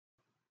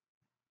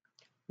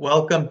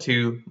Welcome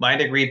to My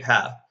Degree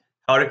Path,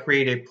 How to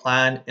Create a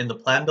Plan in the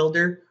Plan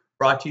Builder,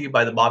 brought to you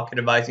by the Bobcat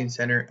Advising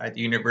Center at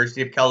the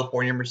University of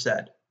California,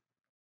 Merced.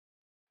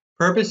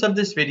 Purpose of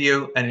this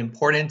video and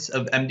importance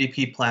of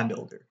MDP Plan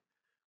Builder.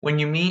 When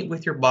you meet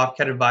with your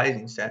Bobcat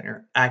Advising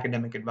Center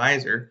academic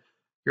advisor,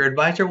 your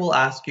advisor will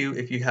ask you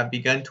if you have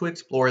begun to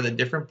explore the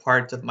different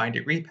parts of My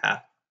Degree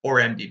Path, or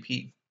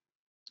MDP.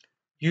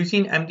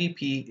 Using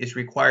MDP is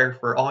required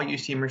for all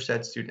UC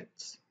Merced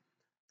students.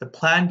 The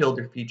Plan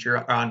Builder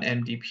feature on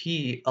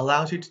MDP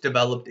allows you to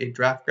develop a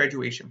draft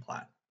graduation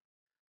plan.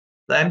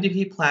 The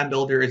MDP Plan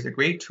Builder is a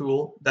great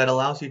tool that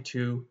allows you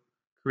to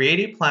create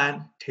a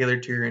plan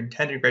tailored to your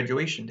intended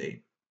graduation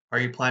date. Are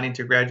you planning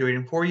to graduate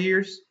in 4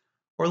 years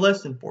or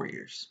less than 4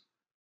 years?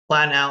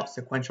 Plan out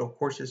sequential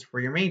courses for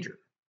your major.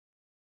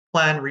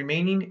 Plan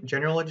remaining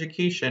general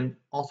education,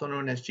 also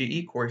known as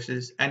GE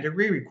courses, and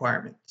degree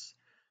requirements.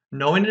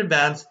 Know in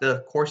advance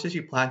the courses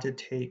you plan to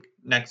take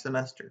next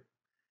semester.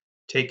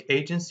 Take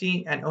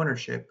agency and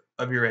ownership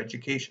of your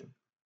education.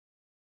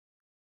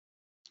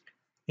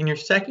 In your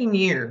second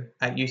year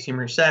at UC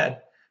Merced,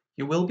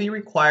 you will be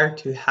required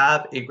to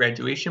have a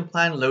graduation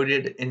plan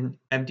loaded in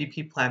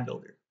MDP Plan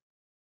Builder.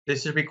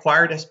 This is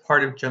required as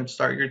part of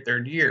Jumpstart your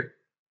third year.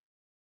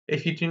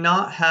 If you do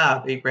not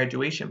have a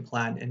graduation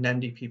plan in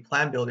MDP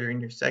Plan Builder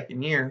in your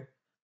second year,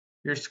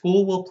 your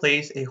school will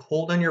place a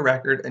hold on your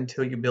record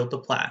until you build the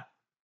plan.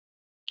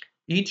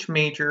 Each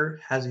major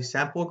has a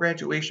sample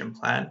graduation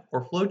plan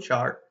or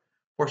flowchart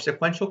for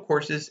sequential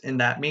courses in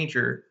that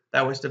major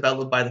that was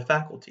developed by the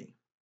faculty.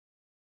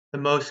 The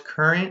most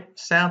current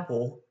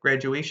sample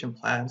graduation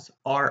plans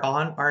are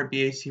on our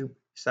BAC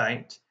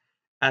site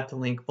at the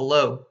link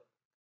below.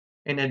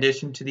 In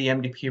addition to the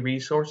MDP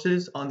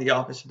resources on the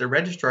Office of the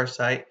Registrar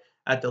site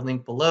at the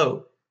link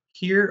below,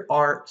 here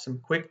are some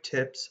quick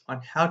tips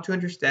on how to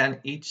understand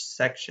each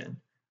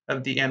section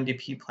of the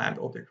MDP Plan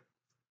Builder.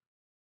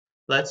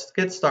 Let's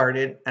get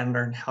started and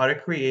learn how to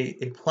create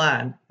a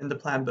plan in the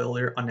Plan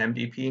Builder on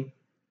MDP.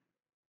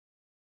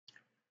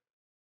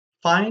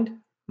 Find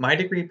My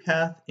Degree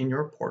Path in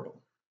your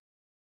portal.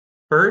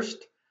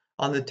 First,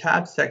 on the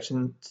tab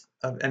sections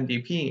of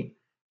MDP,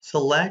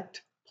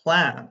 select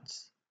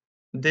Plans.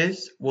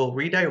 This will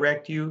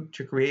redirect you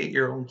to create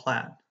your own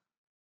plan.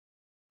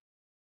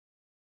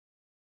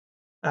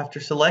 After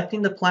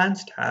selecting the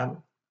Plans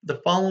tab,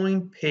 the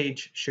following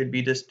page should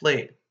be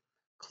displayed.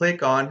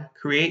 Click on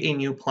Create a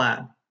New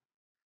Plan.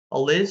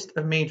 A list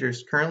of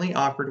majors currently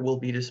offered will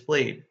be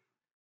displayed.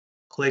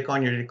 Click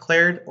on your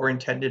declared or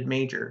intended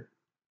major.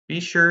 Be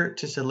sure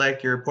to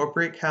select your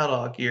appropriate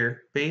catalog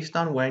year based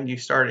on when you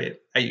started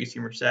at UC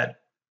Merced.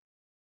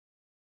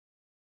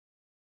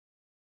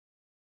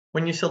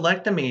 When you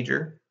select a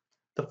major,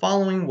 the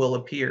following will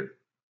appear.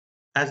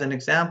 As an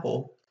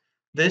example,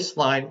 this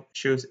slide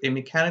shows a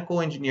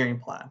mechanical engineering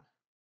plan.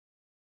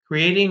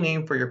 Create a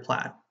name for your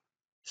plan.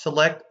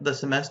 Select the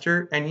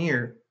semester and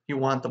year you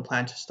want the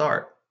plan to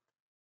start.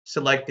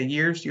 Select the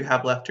years you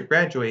have left to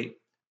graduate,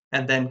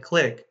 and then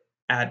click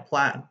Add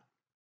Plan.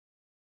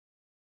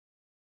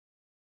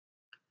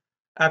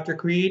 After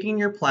creating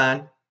your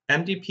plan,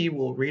 MDP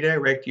will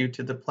redirect you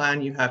to the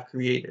plan you have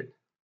created.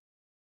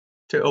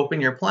 To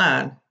open your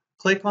plan,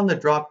 click on the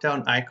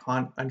drop-down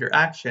icon under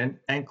Action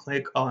and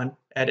click on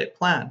Edit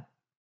Plan.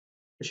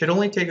 It should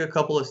only take a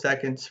couple of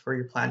seconds for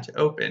your plan to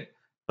open,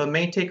 but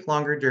may take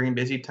longer during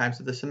busy times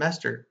of the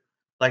semester,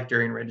 like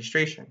during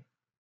registration.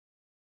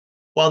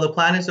 While the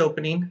plan is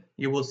opening,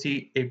 you will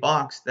see a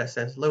box that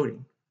says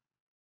Loading.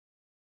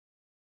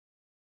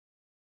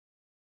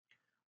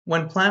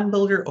 When Plan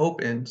Builder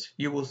opens,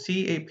 you will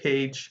see a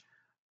page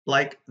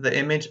like the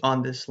image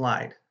on this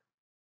slide.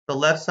 The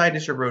left side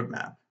is your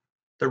roadmap.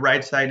 The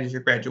right side is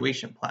your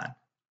graduation plan.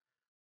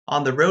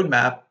 On the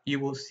roadmap, you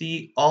will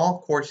see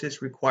all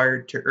courses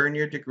required to earn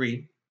your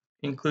degree,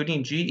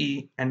 including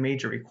GE and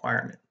major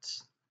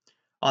requirements.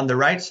 On the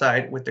right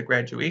side, with the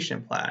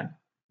graduation plan,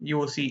 you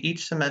will see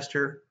each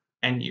semester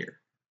and year.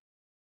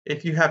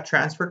 If you have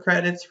transfer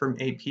credits from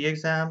AP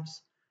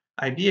exams,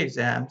 IB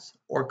exams,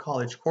 or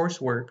college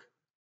coursework,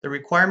 the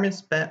requirements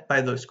spent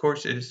by those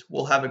courses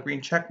will have a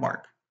green check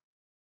mark.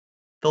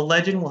 The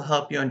legend will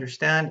help you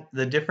understand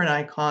the different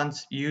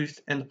icons used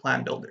in the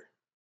Plan Builder.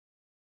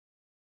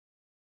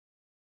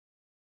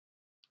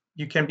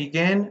 You can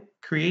begin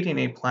creating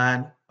a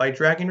plan by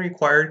dragging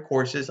required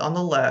courses on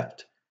the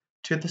left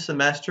to the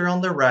semester on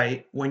the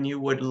right when you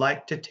would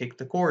like to take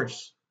the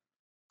course.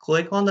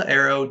 Click on the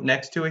arrow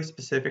next to a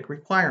specific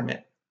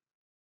requirement.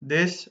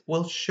 This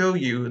will show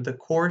you the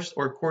course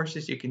or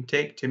courses you can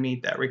take to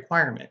meet that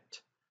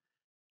requirement.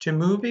 To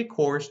move a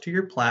course to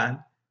your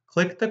plan,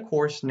 click the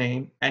course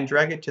name and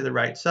drag it to the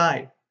right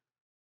side.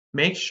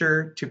 Make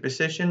sure to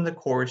position the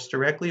course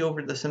directly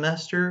over the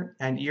semester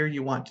and year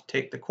you want to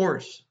take the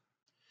course.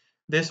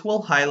 This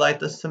will highlight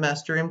the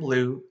semester in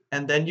blue,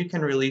 and then you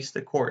can release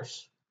the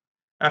course.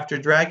 After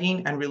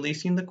dragging and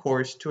releasing the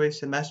course to a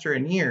semester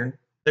and year,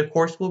 the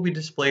course will be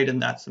displayed in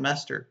that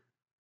semester.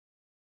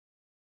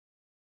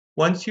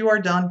 Once you are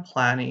done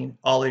planning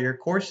all of your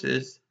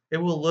courses, it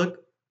will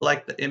look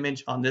like the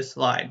image on this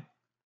slide.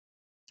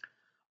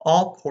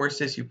 All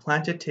courses you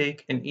plan to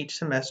take in each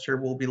semester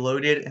will be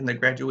loaded in the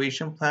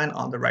graduation plan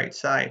on the right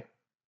side.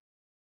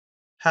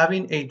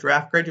 Having a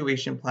draft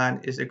graduation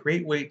plan is a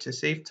great way to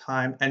save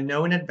time and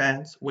know in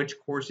advance which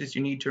courses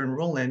you need to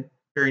enroll in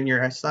during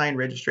your assigned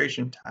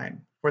registration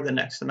time for the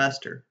next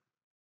semester.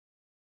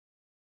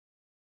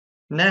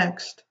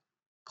 Next,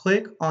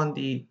 click on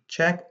the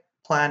Check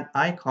Plan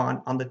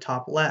icon on the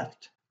top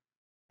left.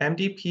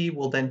 MDP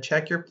will then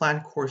check your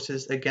plan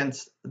courses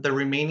against the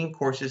remaining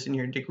courses in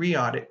your degree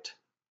audit.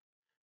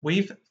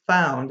 We've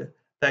found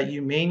that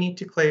you may need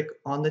to click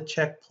on the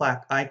check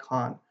plaque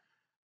icon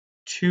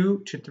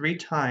 2 to 3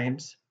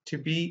 times to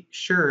be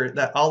sure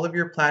that all of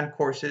your planned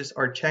courses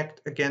are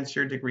checked against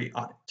your degree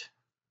audit.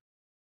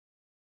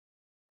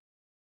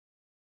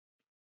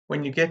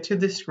 When you get to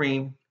this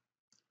screen,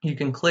 you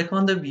can click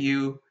on the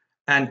View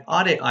and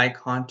Audit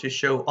icon to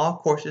show all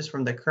courses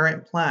from the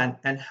current plan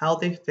and how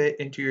they fit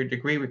into your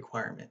degree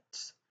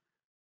requirements.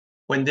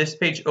 When this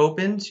page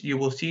opens, you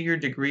will see your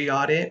degree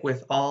audit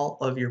with all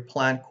of your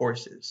planned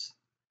courses.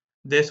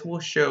 This will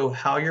show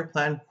how your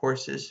planned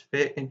courses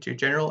fit into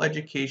general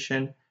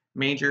education,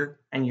 major,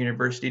 and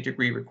university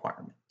degree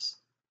requirements.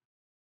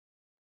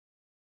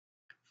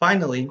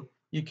 Finally,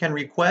 you can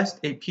request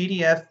a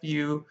PDF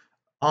view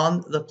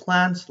on the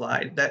plan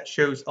slide that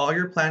shows all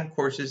your planned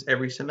courses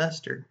every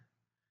semester.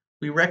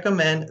 We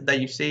recommend that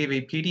you save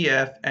a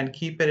PDF and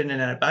keep it in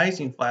an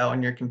advising file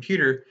on your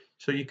computer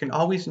so you can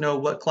always know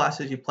what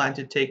classes you plan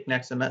to take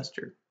next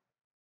semester.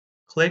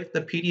 Click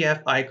the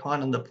PDF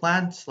icon on the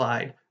plan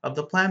slide of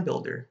the Plan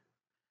Builder.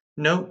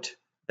 Note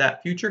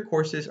that future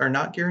courses are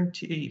not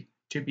guaranteed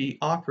to be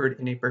offered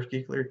in a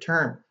particular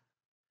term.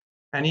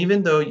 And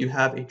even though you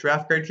have a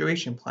draft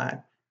graduation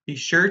plan, be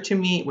sure to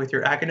meet with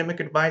your academic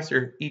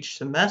advisor each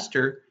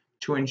semester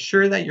to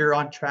ensure that you're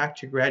on track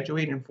to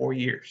graduate in 4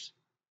 years.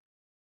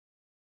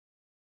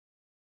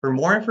 For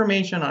more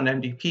information on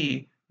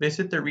MDP,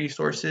 visit the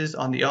resources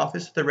on the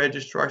Office of the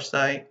Registrar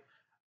site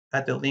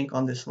at the link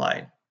on this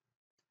slide.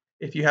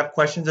 If you have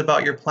questions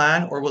about your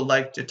plan or would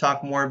like to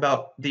talk more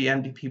about the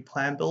MDP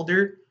Plan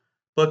Builder,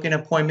 book an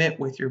appointment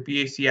with your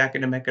BAC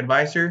academic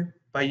advisor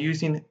by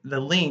using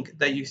the link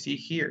that you see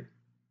here.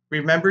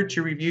 Remember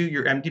to review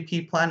your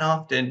MDP plan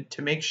often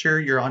to make sure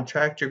you're on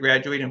track to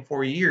graduate in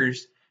 4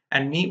 years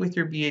and meet with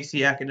your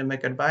BAC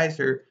academic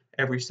advisor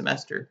every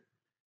semester.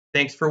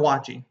 Thanks for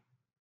watching.